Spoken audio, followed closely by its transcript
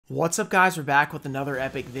What's up, guys? We're back with another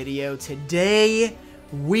epic video. Today,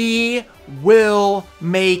 we will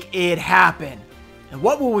make it happen. And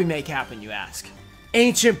what will we make happen, you ask?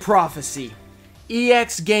 Ancient Prophecy.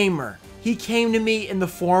 EX Gamer. He came to me in the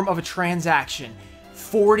form of a transaction.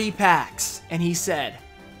 40 packs. And he said,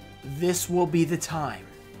 this will be the time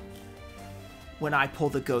when I pull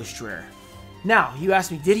the Ghost Rare. Now, you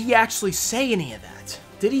ask me, did he actually say any of that?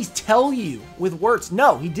 Did he tell you with words?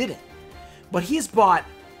 No, he didn't. But he has bought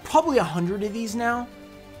probably 100 of these now.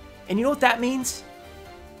 And you know what that means?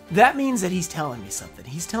 That means that he's telling me something.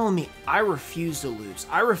 He's telling me I refuse to lose.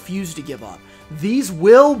 I refuse to give up. These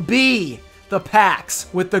will be the packs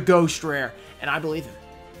with the Ghost Rare. And I believe him.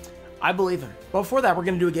 I believe him. But before that, we're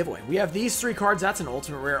going to do a giveaway. We have these 3 cards. That's an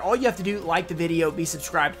ultimate rare. All you have to do, like the video, be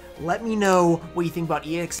subscribed. Let me know what you think about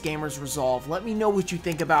EX Gamer's Resolve. Let me know what you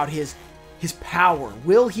think about his power.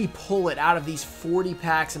 Will he pull it out of these 40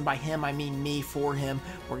 packs? And by him, I mean me for him.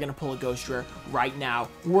 We're going to pull a Ghost Rare right now.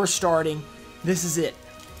 We're starting. This is it.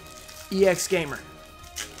 EX Gamer.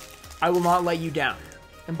 I will not let you down.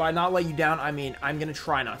 And by not let you down, I mean I'm going to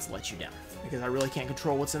try not to let you down. Because I really can't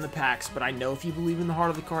control what's in the packs. But I know if you believe in the heart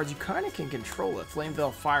of the cards, you kind of can control it.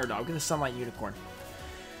 Flamevale Fire Dog. Get the Sunlight Unicorn.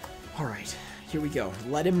 Alright. Here we go.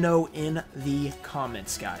 Let him know in the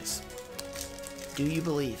comments, guys. Do you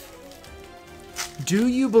believe? Do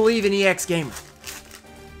you believe in EX Gamer?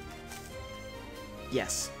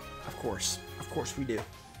 Yes, of course. Of course we do.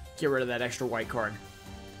 Get rid of that extra white card.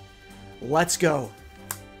 Let's go.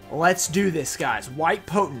 Let's do this, guys. White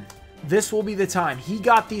Potent. This will be the time. He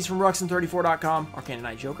got these from Ruxin34.com, Arcana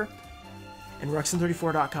Knight Joker. And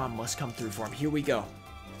Ruxin34.com must come through for him. Here we go.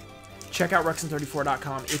 Check out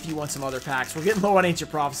Ruxin34.com if you want some other packs. We're getting low on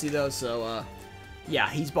Ancient Prophecy, though, so, yeah,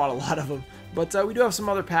 he's bought a lot of them. But we do have some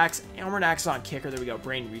other packs. Armored Axon Kicker. There we go.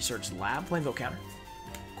 Brain Research Lab. Flameville Counter.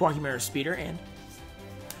 Quackymare Speeder. And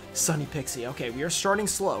Sunny Pixie. Okay, we are starting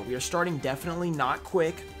slow. We are starting definitely not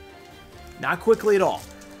quick. Not quickly at all.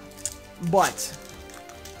 But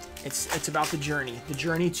it's about the journey. The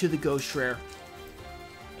journey to the Ghost Rare.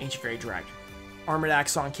 Ancient Fairy Dragon. Armored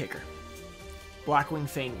Axon Kicker. Blackwing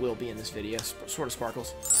Feint will be in this video. Sort of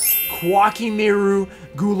sparkles. Quackymare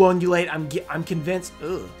Gulongulate. I'm convinced.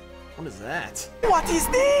 Ugh. What is that? What is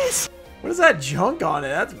this? What is that junk on it?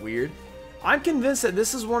 That's weird. I'm convinced that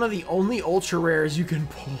this is one of the only ultra rares you can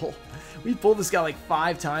pull. We pulled this guy like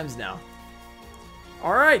 5 times now.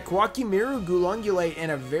 Alright, Quackymare Gulongulate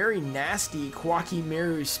and a very nasty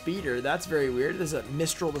Quackymare Speeder. That's very weird. There's a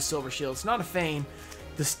Mistral the Silver Shield. It's not a Fane.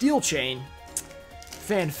 The Steel Chain.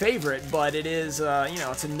 Fan favorite, but it is, you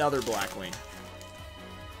know, it's another Blackwing.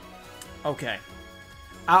 Okay.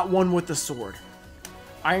 Out one with the sword.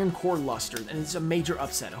 Iron Core Luster, and it's a major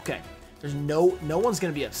upset. Okay, there's no one's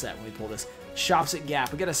gonna be upset when we pull this. Shops at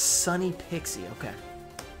Gap. We got a Sunny Pixie. Okay.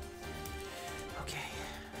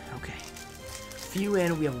 Few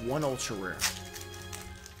in. We have 1 ultra rare.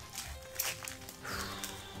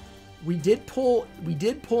 We did pull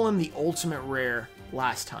him the ultimate rare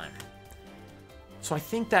last time. So I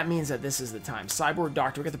think that means that this is the time. Cyborg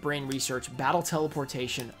Doctor. We got the Brain Research, Battle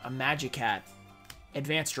Teleportation, a Magicat.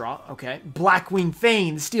 Advanced Draw, okay. Blackwing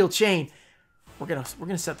Feint, the Steel Chain. We're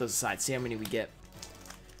gonna set those aside. See how many we get.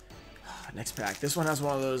 Next pack. This one has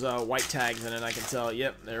one of those white tags in it. I can tell.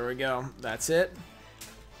 Yep, there we go. That's it.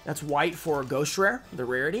 That's white for Ghost Rare, the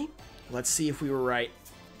rarity. Let's see if we were right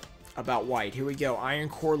about white. Here we go. Iron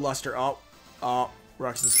Core Luster. Oh,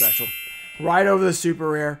 Ruxin Special. Right over the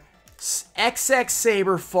super rare. XX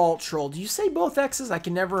Saber Fault Troll. Do you say both X's? I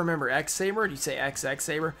can never remember. X Saber? Do you say XX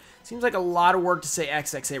Saber? Seems like a lot of work to say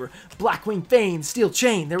XX Saber. Blackwing Feint, Steel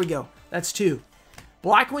Chain. There we go. That's 2.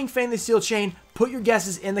 Blackwing Feint, the Steel Chain. Put your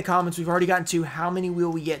guesses in the comments. We've already gotten 2. How many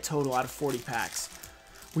will we get total out of 40 packs?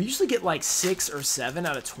 We usually get like 6 or 7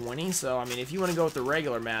 out of 20. So, I mean, if you want to go with the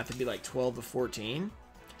regular math, it'd be like 12 to 14.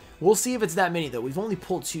 We'll see if it's that many, though. We've only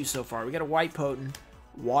pulled 2 so far. We got a White Potent,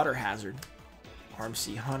 Water Hazard,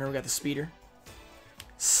 RMC Hunter. We got the Speeder.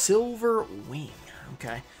 Silver Wing.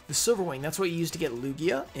 Okay. The Silver Wing. That's what you use to get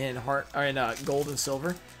Yugioh in Gold and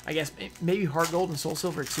Silver. I guess maybe Heart Gold and Soul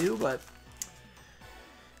Silver too, but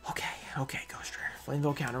okay. Ghost Rare.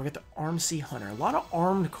 Flameville Counter. We got the RMC Hunter. A lot of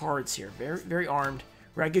armed cards here. Very, very armed.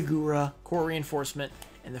 Regagura, Core Reinforcement,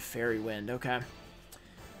 and the Fairy Wind. Okay.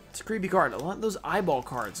 It's a creepy card. A lot of those eyeball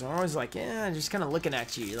cards are always like, yeah, just kind of looking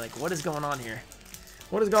at you. You're like, what is going on here?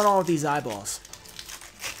 What is going on with these eyeballs?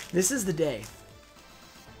 This is the day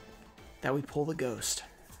that we pull the Ghost.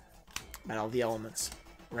 Battle of the Elements.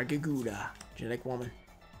 Regagura. Genetic Woman.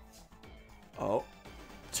 Oh.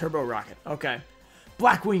 Turbo Rocket. Okay.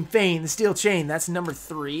 Blackwing Feint, the Steel Chain. That's number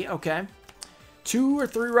 3. Okay. 2 or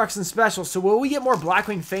 3 Ruxin Specials. So will we get more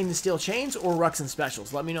Blackwing Fane the Steel Chains or Ruxin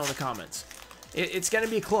Specials? Let me know in the comments. It's going to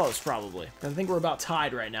be close, probably. I think we're about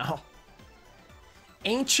tied right now.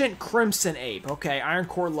 Ancient Crimson Ape. Okay, Iron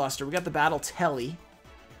Core Luster. We got the Battle Telly.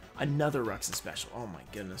 Another Ruxin Special. Oh my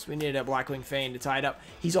goodness. We needed a Blackwing Fane to tie it up.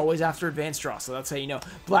 He's always after Advanced Draw, so that's how you know.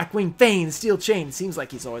 Blackwing Fane the Steel Chain. It seems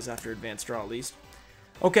like he's always after Advanced Draw, at least.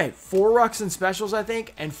 Okay, 4 Ruxin Specials, I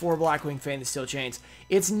think, and 4 Blackwing Fane the Steel Chains.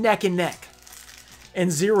 It's neck and neck. And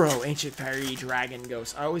 0 Ancient Fairy Dragon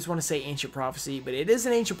Ghost. I always want to say Ancient Prophecy, but it is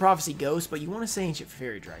an Ancient Prophecy Ghost, but you want to say Ancient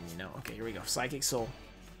Fairy Dragon, you know. Okay, here we go. Psychic Soul.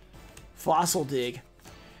 Fossil Dig.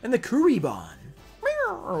 And the Kuriban.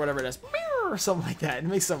 Or whatever it is. Or something like that. It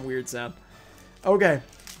makes some weird sound. Okay.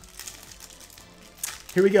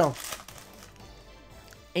 Here we go.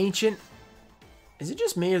 Ancient. Is it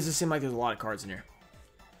just me, or does it seem like there's a lot of cards in here?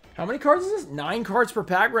 How many cards is this? 9 cards per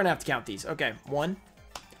pack? We're going to have to count these. Okay. 1,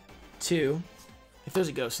 2... If there's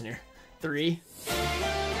a ghost in here. 3.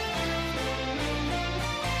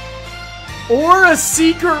 Or a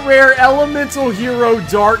secret rare elemental hero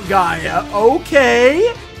Dark Gaia.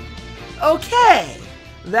 Okay. Okay.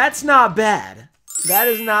 That's not bad. That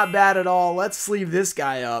is not bad at all. Let's sleeve this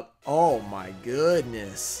guy up. Oh my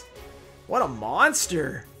goodness. What a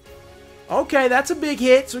monster. Okay, that's a big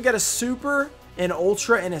hit. So we got a super, an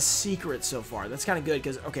ultra, and a secret so far. That's kind of good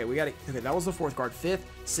because, okay, we got it. Okay, that was the 4th card. 5th,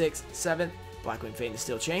 6th, 7th. Blackwing Fane the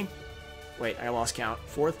Steel Chain. Wait, I lost count.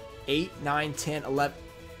 4th, 8, 9, 10, 11.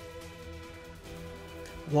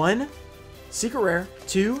 1. Secret rare.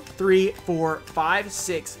 2, 3, 4, 5,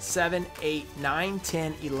 6, 7, 8, 9,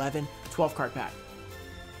 10, 11, 12 card pack.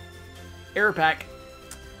 Error pack.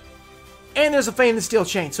 And there's a Fane the Steel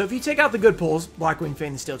Chain. So if you take out the good pulls, Blackwing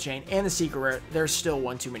Fane the Steel Chain, and the secret rare, there's still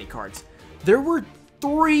 1 too many cards. There were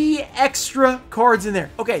 3 extra cards in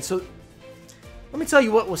there. Okay, so let me tell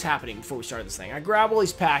you what was happening before we started this thing. I grab all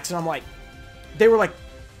these packs, and I'm like, they were like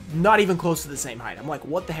not even close to the same height. I'm like,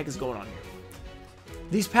 what the heck is going on here?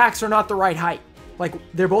 These packs are not the right height. Like,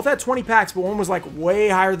 they're both at 20 packs, but one was like way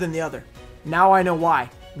higher than the other. Now I know why.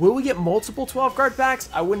 Will we get multiple 12 card packs?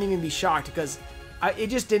 I wouldn't even be shocked because it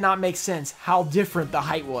just did not make sense how different the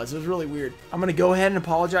height was. It was really weird. I'm going to go ahead and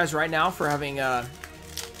apologize right now for having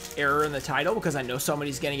error in the title because I know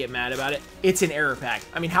somebody's gonna get mad about it. It's an error pack.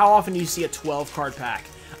 I mean, how often do you see a 12 card pack?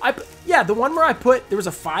 Yeah, the one where I put, there was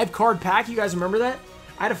a 5 card pack. You guys remember that?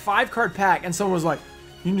 I had a 5 card pack and someone was like,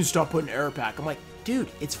 you need to stop putting error pack. I'm like, dude,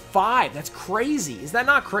 it's 5. That's crazy. Is that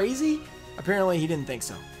not crazy? Apparently he didn't think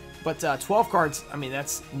so. But 12 cards, I mean,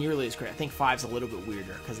 that's nearly as crazy. I think 5's a little bit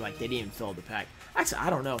weirder because like they didn't even fill the pack. Actually, I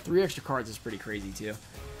don't know. 3 extra cards is pretty crazy too.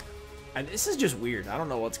 And this is just weird. I don't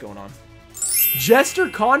know what's going on. Jester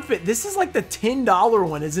Confit. This is like the $10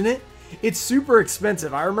 one, isn't it? It's super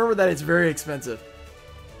expensive. I remember that it's very expensive.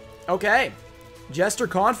 Okay. Jester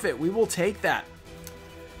Confit. We will take that.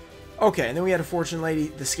 Okay, and then we had a Fortune Lady,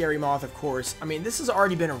 the Scary Moth, of course. I mean, this has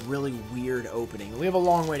already been a really weird opening. We have a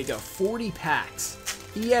long way to go. 40 packs.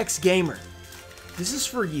 EX Gamer. This is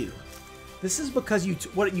for you. This is because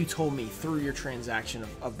what you told me through your transaction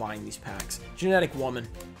of buying these packs. Genetic Woman.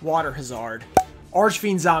 Water Hazard.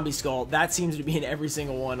 Archfiend Zombie Skull. That seems to be in every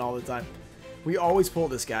single one all the time. We always pull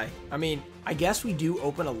this guy. I mean, I guess we do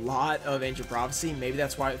open a lot of Ancient Prophecy. Maybe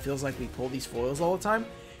that's why it feels like we pull these foils all the time.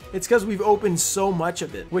 It's because we've opened so much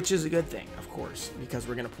of it, which is a good thing, of course, because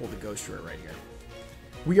we're going to pull the Ghost Rare right here.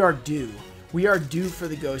 We are due. We are due for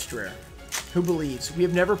the Ghost Rare. Who believes? We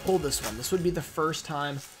have never pulled this one. This would be the first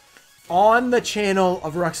time on the channel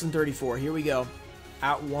of Ruxin 34. Here we go.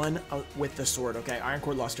 At 1 with the sword. Okay, Iron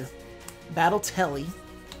Core Luster. Battle Telly,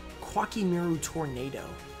 Kwakimiru Tornado.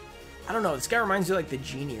 I don't know, this guy reminds me of like the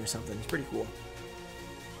genie or something. It's pretty cool.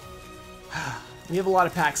 We have a lot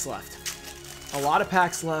of packs left. A lot of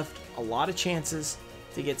packs left. A lot of chances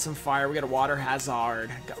to get some fire. We got a Water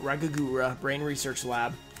Hazard. Got Ragagura, Brain Research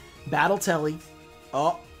Lab. Battle Telly.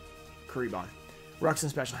 Oh, Kuriban. Ruxin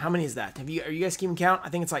Special. How many is that? Are you guys keeping count? I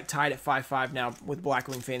think it's like tied at 5-5 now with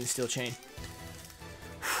Blackwing Fane the Steel Chain.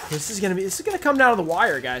 This is gonna come down to the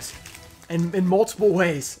wire, guys. In multiple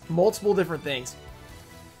ways. Multiple different things.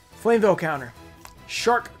 Flameville counter.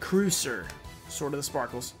 Shark Cruiser. Sword of the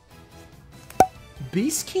Sparkles.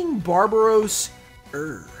 Beast King Barbaros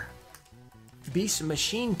Beast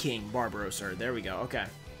Machine King Barbaros There we go. Okay.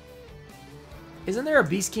 Isn't there a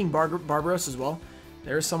Beast King Barbaros as well?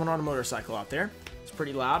 There's someone on a motorcycle out there. It's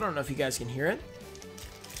pretty loud. I don't know if you guys can hear it.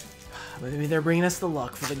 Maybe they're bringing us the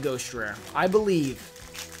luck for the Ghost Rare. I believe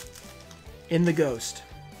in the Ghost.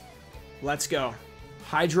 Let's go.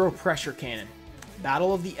 Hydro Pressure Cannon.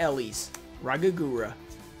 Battle of the Ellies. Ragagura.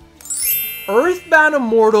 Earthbound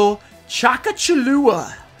Immortal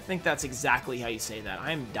Chakachalua. think that's exactly how you say that.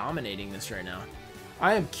 I am dominating this right now.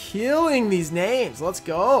 I am killing these names. Let's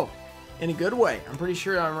go. In a good way. I'm pretty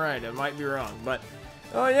sure I'm right. I might be wrong. But,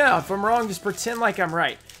 oh yeah, if I'm wrong, just pretend like I'm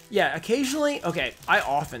right. Yeah, occasionally, okay, I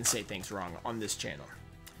often say things wrong on this channel.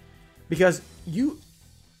 Because you,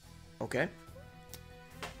 okay.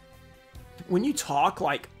 When you talk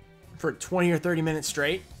like for 20 or 30 minutes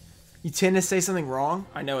straight, you tend to say something wrong.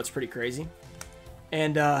 I know it's pretty crazy.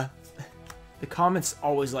 And the comments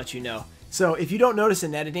always let you know. So if you don't notice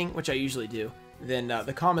in editing, which I usually do, then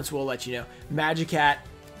the comments will let you know. Magicat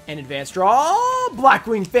and Advanced Draw. Oh,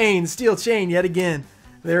 Blackwing Fane, Steel Chain yet again.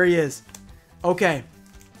 There he is. Okay.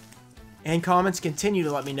 And comments continue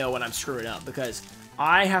to let me know when I'm screwing up because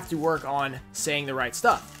I have to work on saying the right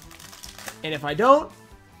stuff. And if I don't,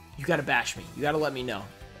 you gotta bash me. You gotta let me know.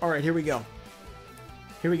 Alright, here we go.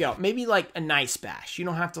 Here we go. Maybe like a nice bash. You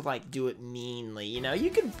don't have to like do it meanly, you know?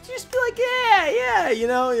 You can just be like, yeah, you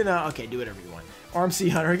know. Okay, do whatever you want.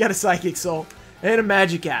 RMC Hunter, we got a Psychic Soul and a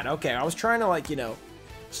Magicat. Okay, I was trying to like, you know,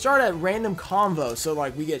 start a random convo so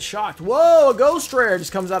like we get shocked. Whoa, a Ghost Rare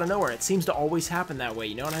just comes out of nowhere. It seems to always happen that way,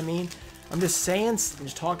 you know what I mean? I'm just saying, I'm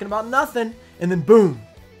just talking about nothing, and then boom,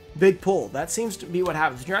 big pull. That seems to be what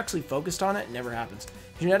happens. When you're actually focused on it, it never happens.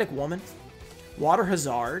 Genetic Woman, Water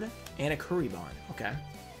Hazard, and a Kuribon. Okay.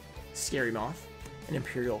 Scary Moth, an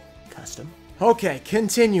Imperial Custom. Okay,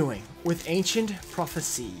 continuing with Ancient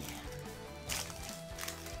Prophecy.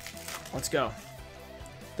 Let's go.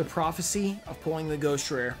 The Prophecy of pulling the Ghost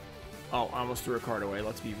Rare. Oh, I almost threw a card away.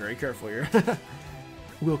 Let's be very careful here.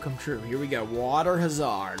 Will come true. Here we go. Water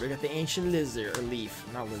Hazard. We got the Ancient Lizard, or Leaf,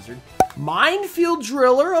 not Lizard. Minefield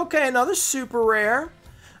Driller. Okay, another super rare.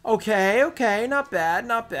 Okay, not bad,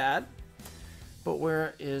 not bad. But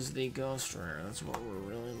where is the Ghost Rare? That's what we're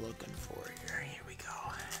really looking for here. Here we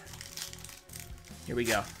go. Here we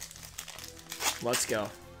go. Let's go.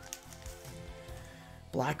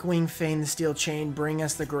 Blackwing Fane, the Steel Chain, bring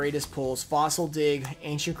us the greatest pulls. Fossil Dig,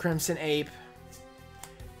 Ancient Crimson Ape,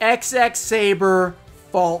 XX Saber,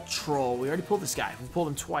 Fault Troll. We already pulled this guy. We pulled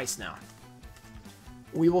him twice now.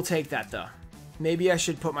 We will take that, though. Maybe I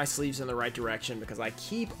should put my sleeves in the right direction because I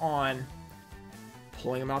keep on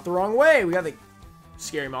pulling them out the wrong way. We got the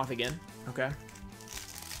Scary Moth again. Okay.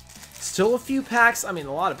 Still a few packs. I mean,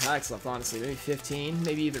 a lot of packs left, honestly. Maybe 15,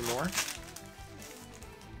 maybe even more.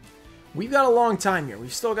 We've got a long time here.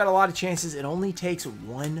 We've still got a lot of chances. It only takes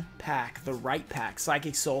one pack, the right pack.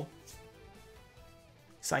 Psychic Soul,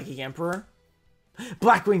 Psychic Emperor,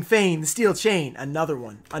 Blackwing Fane, the Steel Chain, another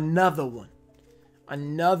one, another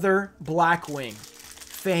Blackwing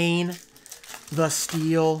Fane, the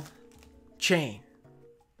Steel Chain.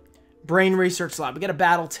 Brain Research Lab. We got a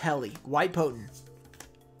Battle Telly, White Potent,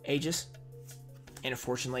 Aegis, and a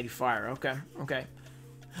Fortune Lady Fire. Okay.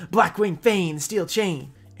 Blackwing Fane, the Steel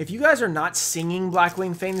Chain. If you guys are not singing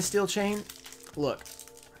Blackwing Fane, the Steel Chain, look,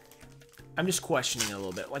 I'm just questioning it a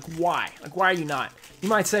little bit. Like, why? Like, why are you not? You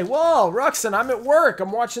might say, whoa, Ruxin, I'm at work.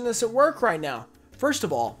 I'm watching this at work right now. First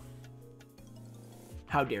of all,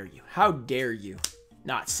 how dare you? How dare you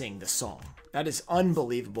not sing the song? That is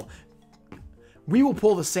unbelievable. We will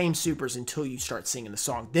pull the same supers until you start singing the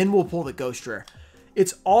song. Then we'll pull the Ghost Rare.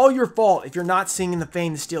 It's all your fault if you're not singing the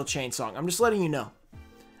Fane, the Steel Chain song. I'm just letting you know.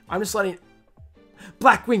 I'm just letting...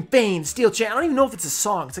 Blackwing Fane, Steel Chain. I don't even know if it's a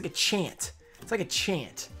song. It's like a chant. It's like a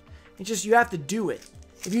chant. It's just, you have to do it.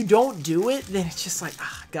 If you don't do it, then it's just like,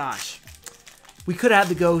 ah, gosh. We could have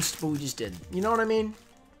had the ghost, but we just didn't. You know what I mean?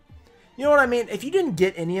 You know what I mean? If you didn't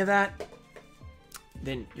get any of that,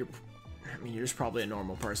 then you're just probably a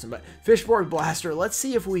normal person. But Fishborg Blaster, let's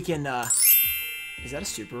see if we can, is that a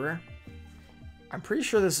super rare? I'm pretty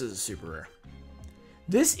sure this is a super rare.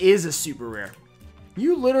 This is a super rare.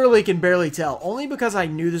 You literally can barely tell, only because I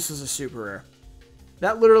knew this was a super rare.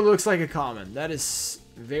 That literally looks like a common. That is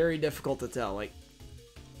very difficult to tell. Like,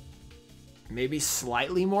 maybe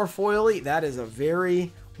slightly more foily. That is a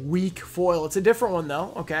very weak foil. It's a different one,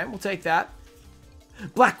 though. Okay, we'll take that.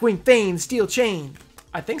 Blackwing Fane, Steel Chain.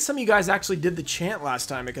 I think some of you guys actually did the chant last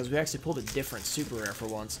time because we actually pulled a different super rare for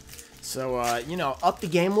once. So, you know, up the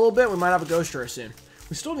game a little bit. We might have a Ghost Rare soon.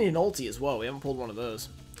 We still need an ulti as well. We haven't pulled one of those.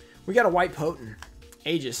 We got a White Potent,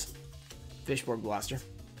 Aegis, Fishborg Blaster,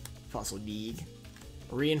 Fossil Dig,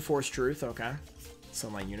 Reinforced Truth, okay,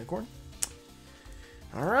 Sunlight Unicorn.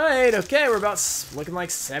 Alright, okay, we're about looking like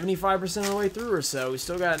 75% of the way through or so. We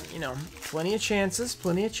still got, you know, plenty of chances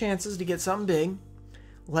to get something big.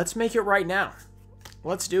 Let's make it right now.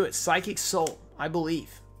 Let's do it. Psychic Soul, I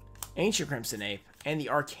believe, Ancient Crimson Ape, and the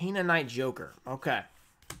Arcana Knight Joker. Okay.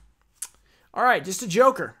 Alright, just a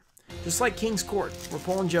Joker. Just like King's Court, we're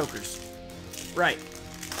pulling Jokers. Right.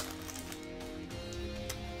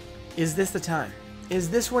 Is this the time? Is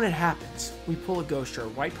this when it happens? We pull a Ghost Rare,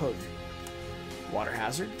 White Potent, Water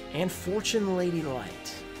Hazard, and Fortune Lady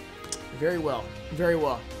Light. Very well. Very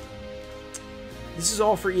well. This is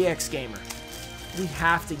all for EX Gamer. We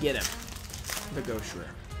have to get him. The Ghost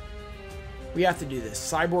Rare. We have to do this.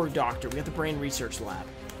 Cyborg Doctor. We got the Brain Research Lab.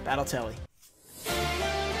 Battle Telly.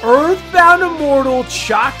 Earthbound Immortal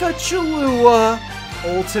Chaka Chalua.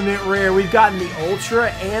 Ultimate Rare. We've gotten the Ultra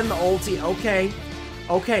and the Ulti. Okay.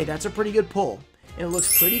 Okay, that's a pretty good pull. And it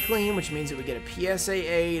looks pretty clean, which means that we get a PSA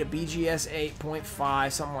 8, a BGS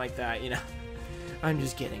 8.5, something like that, you know. I'm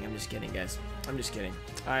just kidding. I'm just kidding, guys. I'm just kidding.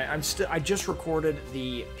 I just recorded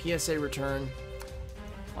the PSA return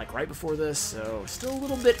like right before this, so still a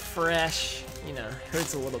little bit fresh. You know,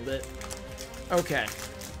 hurts a little bit. Okay,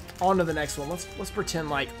 on to the next one. Let's pretend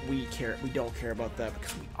like we don't care about that,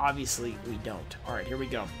 because we don't. All right, here we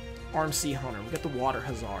go. RMC Hunter. We got the Water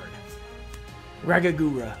Hazard.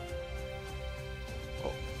 Ragagura.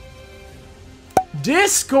 Oh.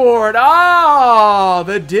 Discord. Oh,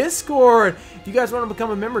 the Discord. If you guys want to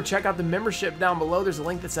become a member, check out the membership down below. There's a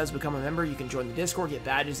link that says become a member. You can join the Discord, get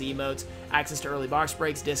badges, emotes, access to early box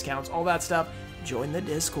breaks, discounts, all that stuff. Join the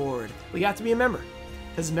Discord. We got to be a member,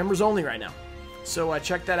 because it's members only right now. So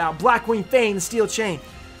check that out. Blackwing Fane, the Steel Chain.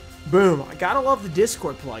 Boom. I gotta love the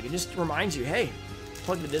Discord plug. It just reminds you, hey,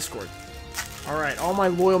 plug the Discord. All right, all my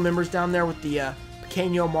loyal members down there with the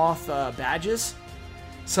Pequeño Moth badges.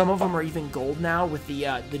 Some of them are even gold now with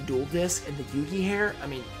the dual disc and the Yugi hair. I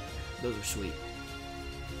mean, those are sweet.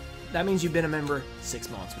 That means you've been a member 6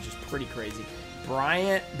 months, which is pretty crazy.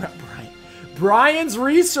 Brian's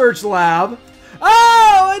Research Lab.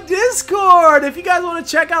 Oh, a Discord! If you guys want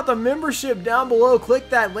to check out the membership down below, click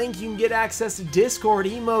that link. You can get access to Discord,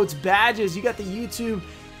 emotes, badges. You got the YouTube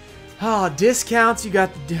discounts. You got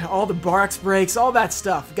all the box breaks, all that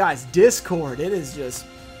stuff. Guys, Discord, it is just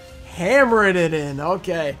hammering it in.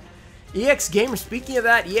 Okay. EX Gamer, speaking of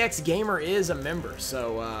that, EX Gamer is a member,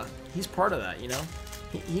 so he's part of that, you know?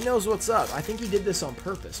 He knows what's up. I think he did this on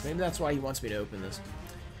purpose. Maybe that's why he wants me to open this.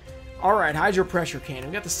 Alright, Hydro Pressure Cannon.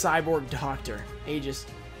 We got the Cyborg Doctor. Aegis.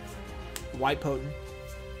 White Potent.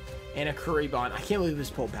 And a Kuribon. I can't believe this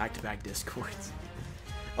pulled back-to-back Discords.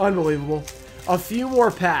 Unbelievable. A few more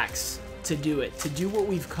packs to do it. To do what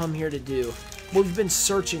we've come here to do. What we've been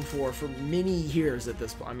searching for many years at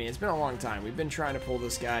this point. I mean, it's been a long time. We've been trying to pull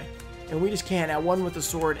this guy. And we just can't. At one with the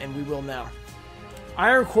sword, and we will now.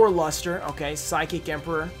 Iron Core Luster. Okay. Psychic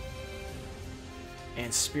Emperor.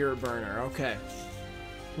 And Spirit Burner. Okay.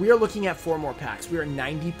 We are looking at 4 more packs. We are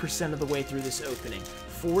 90% of the way through this opening.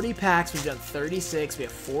 40 packs. We've done 36. We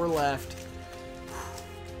have 4 left.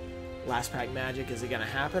 Last pack magic. Is it going to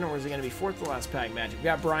happen, or is it going to be 4th to last pack magic? We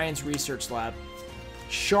got Brian's Research Lab.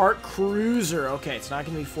 Shark Cruiser. Okay, it's not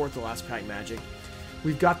going to be 4th to last pack magic.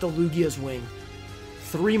 We've got the Yugioh's Wing.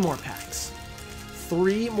 3 more packs.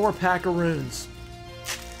 3 more packaroons.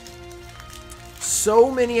 So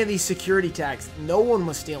many of these security tags. No one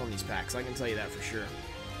was stealing these packs. I can tell you that for sure.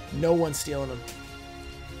 No one's stealing them.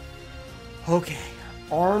 Okay.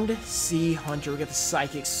 Armed Sea Hunter. We got the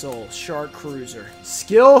Psychic Soul. Shark Cruiser.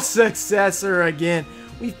 Skill Successor again.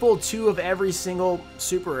 We've pulled 2 of every single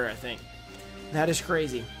super rare, I think. That is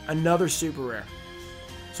crazy. Another super rare.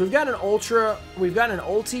 So we've got an Ultra. We've got an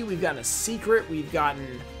Ulti. We've got a Secret. We've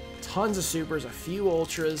gotten tons of supers. A few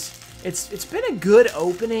Ultras. It's been a good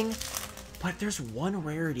opening. But there's one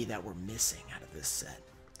rarity that we're missing out of this set.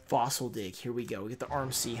 Fossil Dig. Here we go. We get the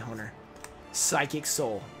Armed Sea Hunter. Psychic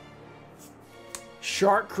Soul.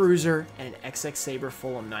 Shark Cruiser. And an XX Saber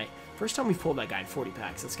Fulham Knight. First time we've pulled that guy in 40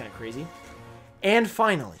 packs. That's kind of crazy. And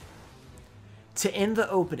finally, to end the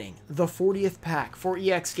opening, the 40th pack for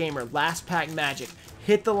EX Gamer. Last pack magic.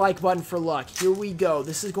 Hit the like button for luck. Here we go.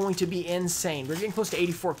 This is going to be insane. We're getting close to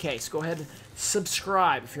 84K. So go ahead and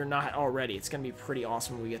subscribe if you're not already. It's going to be pretty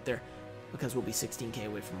awesome when we get there, because we'll be 16K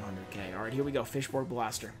away from 100K. All right, here we go. Fishboard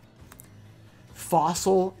Blaster.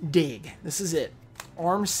 Fossil Dig. This is it.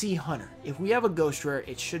 Armed Sea Hunter. If we have a Ghost Rare,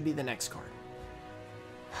 it should be the next card.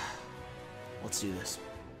 Let's do this.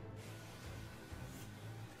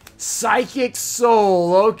 Psychic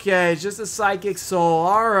Soul. Okay, it's just a Psychic Soul.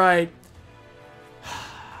 All right.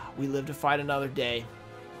 We live to fight another day.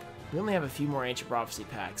 We only have a few more Ancient Prophecy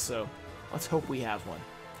packs, so let's hope we have one.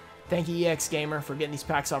 Thank you, EX Gamer, for getting these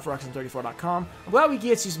packs off Ruxin34.com. I'm glad we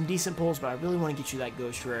get you some decent pulls, but I really want to get you that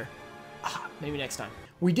Ghost Rare. Maybe next time.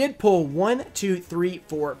 We did pull 1, 2, 3,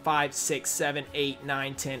 4, 5, 6, 7, 8,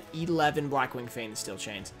 9, 10, 11 Blackwing Fane and Steel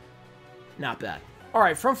Chains. Not bad. All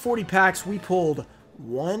right, from 40 packs, we pulled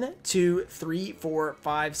 1, 2, 3, 4,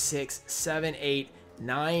 5, 6, 7, 8,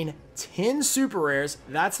 9, 10 super rares.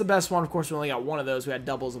 That's the best one. Of course, we only got one of those. We had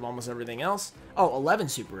doubles of almost everything else. Oh, 11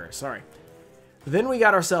 super rares. Sorry. Then we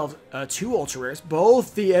got ourselves 2 ultra rares,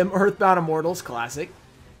 both the Earthbound Immortals classic.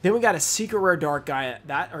 Then we got a secret rare dark guy,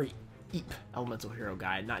 or elemental hero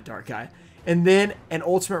guy, not dark guy. And then an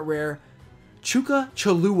ultimate rare Chuka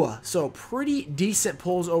Chalua. So pretty decent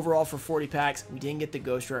pulls overall for 40 packs. We didn't get the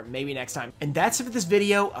ghost rare, maybe next time. And that's it for this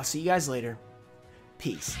video. I'll see you guys later.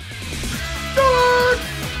 Peace.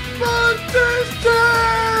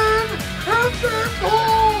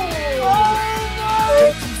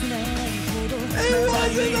 It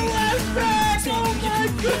wasn't the last pack! Oh my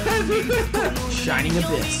god! Shining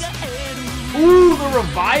Abyss. Ooh, the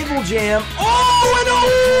Revival Jam. Oh, and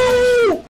oh!